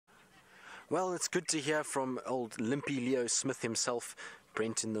Well, it's good to hear from old Limpy Leo Smith himself.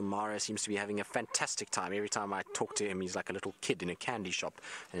 Brenton the Mara seems to be having a fantastic time. Every time I talk to him, he's like a little kid in a candy shop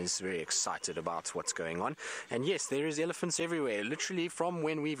and is very excited about what's going on. And yes, there is elephants everywhere. Literally from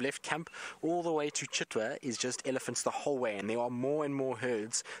when we've left camp all the way to Chitwa is just elephants the whole way. And there are more and more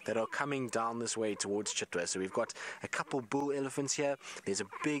herds that are coming down this way towards Chitwa. So we've got a couple bull elephants here. There's a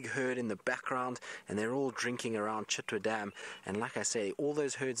big herd in the background and they're all drinking around Chitwa Dam. And like I say, all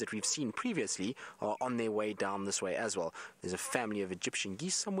those herds that we've seen previously are on their way down this way as well. There's a family of Egyptian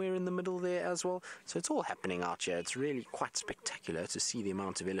geese somewhere in the middle there as well. So it's all happening out here. It's really quite spectacular to see the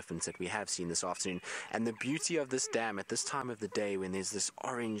amount of elephants that we have seen this afternoon. And the beauty of this dam at this time of the day when there's this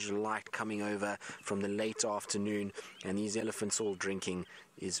orange light coming over from the late afternoon and these elephants all drinking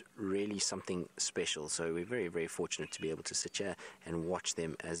is really something special. So we're very, very fortunate to be able to sit here and watch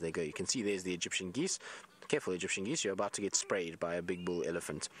them as they go. You can see there's the Egyptian geese. Careful, Egyptian geese, you're about to get sprayed by a big bull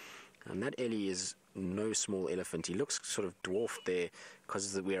elephant. And that Ellie is no small elephant. He looks sort of dwarfed there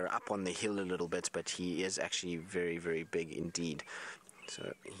because we're up on the hill a little bit, but he is actually very, very big indeed.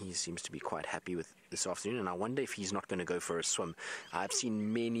 So he seems to be quite happy with this afternoon, and I wonder if he's not going to go for a swim. I've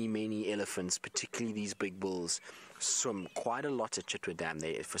seen many, many elephants, particularly these big bulls, swim quite a lot at Chitwa Dam.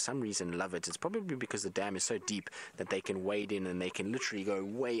 They, for some reason, love it. It's probably because the dam is so deep that they can wade in and they can literally go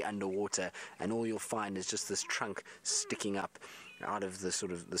way underwater, and all you'll find is just this trunk sticking up out of the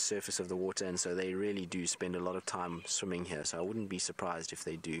sort of the surface of the water, and so they really do spend a lot of time swimming here. So I wouldn't be surprised if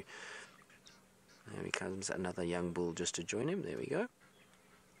they do. There comes another young bull just to join him. There we go.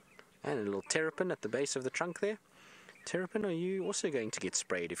 And a little terrapin at the base of the trunk there. Terrapin, are you also going to get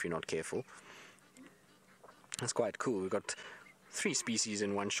sprayed if you're not careful? That's quite cool. We've got 3 species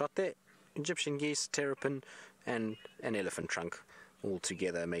in one shot there. Egyptian geese, terrapin, and an elephant trunk, all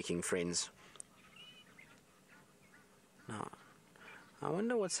together making friends. Now, I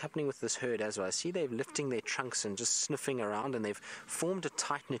wonder what's happening with this herd as well. I see they're lifting their trunks and just sniffing around, and they've formed a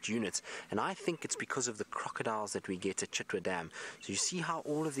tight-knit unit. And I think it's because of the crocodiles that we get at Chitwa Dam. So you see how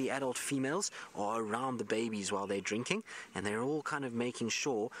all of the adult females are around the babies while they're drinking, and they're all kind of making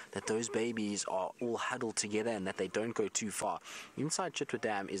sure that those babies are all huddled together and that they don't go too far. Inside Chitwa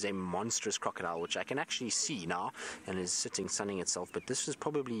Dam is a monstrous crocodile, which I can actually see now, and is sitting sunning itself. But this is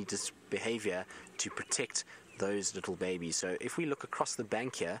probably this behavior to protect those little babies. So if we look across the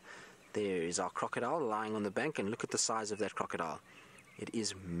bank here, there is our crocodile lying on the bank, and look at the size of that crocodile. It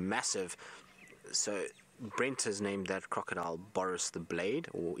is massive. So Brent has named that crocodile Boris the Blade,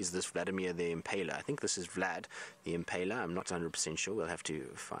 or is this Vladimir the Impaler? I think this is Vlad the Impaler. I'm not 100% sure. We'll have to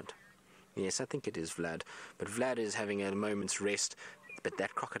find. Yes, I think it is Vlad. But Vlad is having a moment's rest, but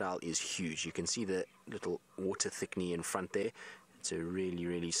that crocodile is huge. You can see the little water thickening in front there. It's a really,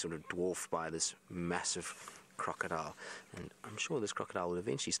 really sort of dwarfed by this massive crocodile, and I'm sure this crocodile will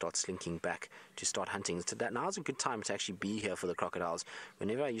eventually start slinking back to start hunting. So that now's a good time to actually be here for the crocodiles.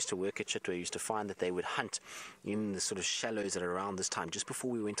 Whenever I used to work at Chitwa, I used to find that they would hunt in the sort of shallows that are around this time. Just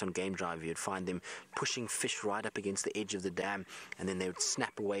before we went on game drive, you'd find them pushing fish right up against the edge of the dam, and then they would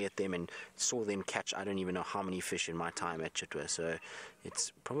snap away at them, and saw them catch I don't even know how many fish in my time at Chitwa. So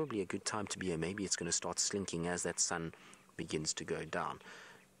it's probably a good time to be here. Maybe it's going to start slinking as that sun begins to go down.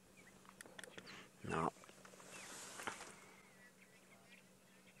 Now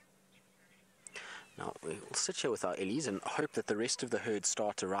we'll sit here with our Ellies and hope that the rest of the herd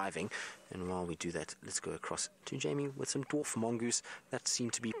start arriving. And while we do that, let's go across to Jamie with some dwarf mongoose that seem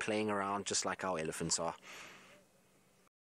to be playing around just like our elephants are.